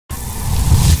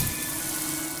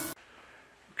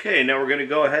Okay, now we're going to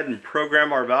go ahead and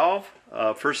program our valve.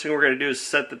 First thing we're going to do is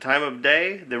set the time of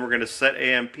day, then we're going to set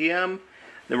AM, PM,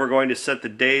 then we're going to set the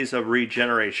days of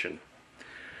regeneration.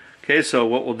 Okay, so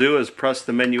what we'll do is press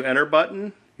the menu enter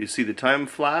button. You see the time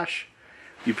flash.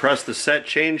 You press the set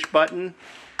change button.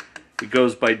 It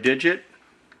goes by digit.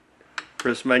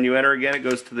 Press menu enter again, it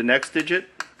goes to the next digit.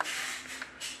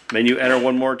 Menu enter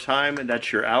one more time, and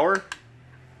that's your hour.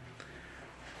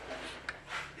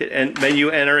 Hit menu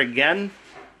enter again.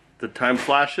 The time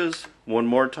flashes one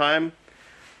more time.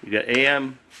 You got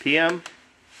AM, PM.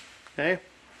 Okay.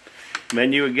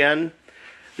 Menu again.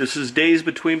 This is days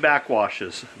between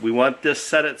backwashes. We want this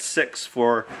set at 6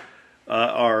 for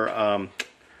our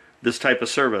this type of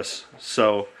service.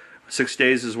 So 6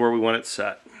 days is where we want it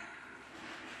set.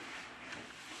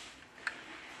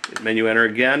 Hit menu enter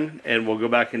again, and we'll go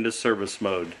back into service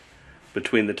mode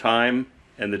between the time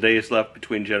and the days left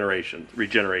between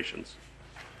regenerations.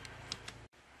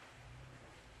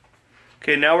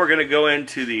 Okay, now we're going to go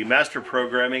into the master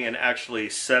programming and actually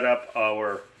set up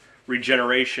our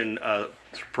regeneration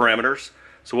parameters.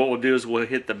 So what we'll do is we'll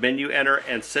hit the menu enter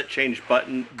and set change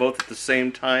button both at the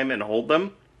same time and hold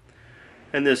them.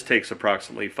 And this takes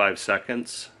approximately 5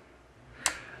 seconds.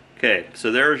 Okay,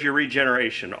 so there's your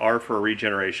regeneration, R for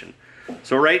regeneration.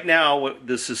 So right now what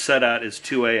this is set at is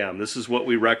 2 AM. This is what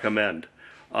we recommend.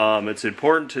 It's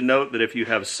important to note that if you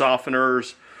have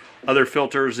softeners, other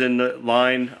filters in the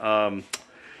line,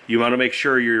 you want to make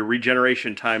sure your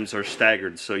regeneration times are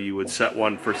staggered. So you would set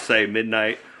one for, say,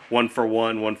 midnight, one for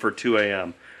 1, one for 2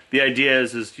 AM. The idea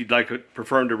is you'd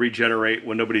prefer them to regenerate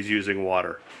when nobody's using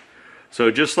water. So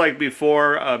just like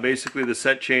before, basically the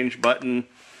set change button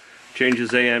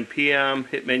changes AM, PM,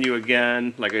 hit menu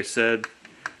again. Like I said,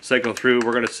 cycle through,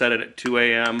 we're going to set it at 2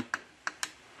 AM.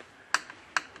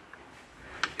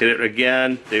 Hit it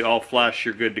again, they all flash,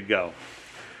 you're good to go.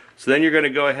 So then you're going to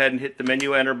go ahead and hit the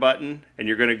menu enter button, and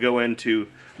you're going to go into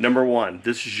number 1.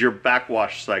 This is your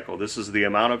backwash cycle. This is the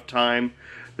amount of time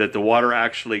that the water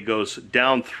actually goes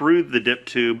down through the dip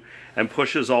tube and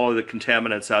pushes all of the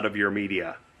contaminants out of your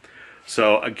media.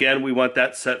 So again, we want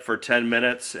that set for 10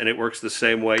 minutes, and it works the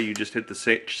same way. You just hit the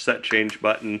set change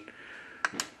button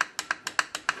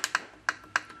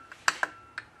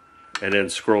and then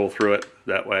scroll through it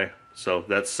that way. So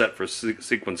that's set for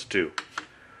sequence 2.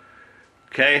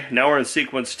 Okay, now we're in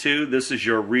sequence 2. This is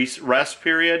your rest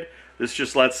period. This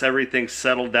just lets everything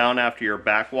settle down after your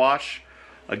backwash.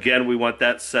 Again, we want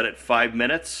that set at 5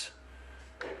 minutes.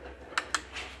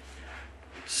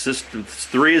 System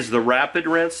 3 is the rapid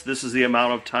rinse. This is the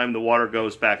amount of time the water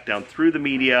goes back down through the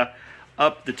media,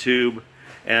 up the tube,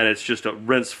 and it's just a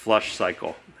rinse flush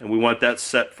cycle. And we want that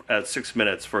set at 6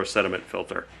 minutes for a sediment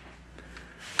filter.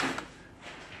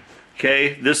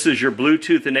 Okay, this is your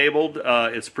Bluetooth enabled.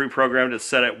 It's pre-programmed to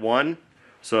set at 1.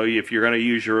 So if you're going to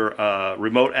use your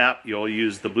remote app, you'll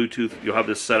use the Bluetooth. You'll have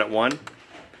this set at 1.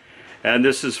 And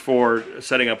this is for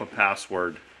setting up a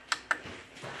password.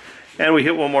 And we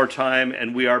hit one more time,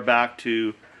 and we are back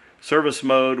to service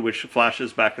mode, which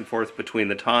flashes back and forth between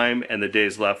the time and the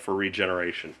days left for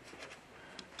regeneration.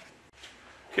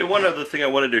 Okay, one other thing I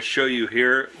wanted to show you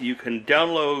here. You can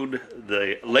download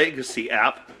the Legacy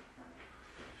app.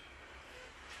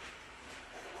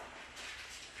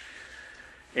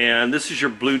 And this is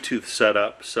your Bluetooth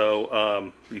setup.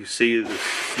 So you see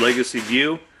this Legacy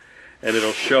view, and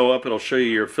it'll show up. It'll show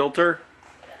you your filter,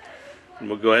 and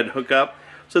we'll go ahead and hook up.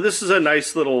 So this is a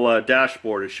nice little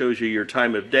dashboard. It shows you your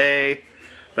time of day,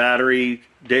 battery,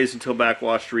 days until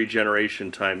backwash,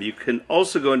 regeneration time. You can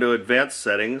also go into advanced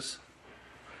settings,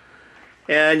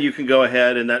 and you can go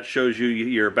ahead, and that shows you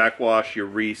your backwash, your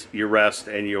rest,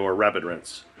 and your rapid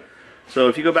rinse. So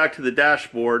if you go back to the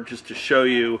dashboard, just to show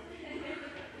you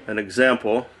an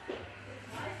example.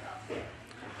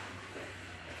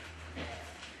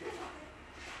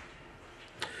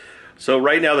 So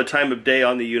right now the time of day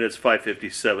on the unit is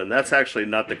 5:57. That's actually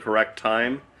not the correct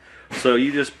time. So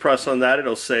you just press on that,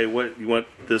 it'll say what you want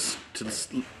this to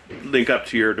link up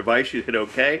to your device. You hit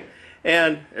OK,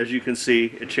 and as you can see,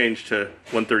 it changed to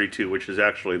 1:32, which is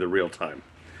actually the real time.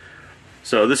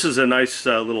 So this is a nice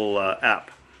little app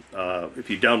if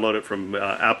you download it from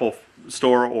Apple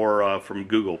Store or from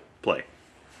Google Play.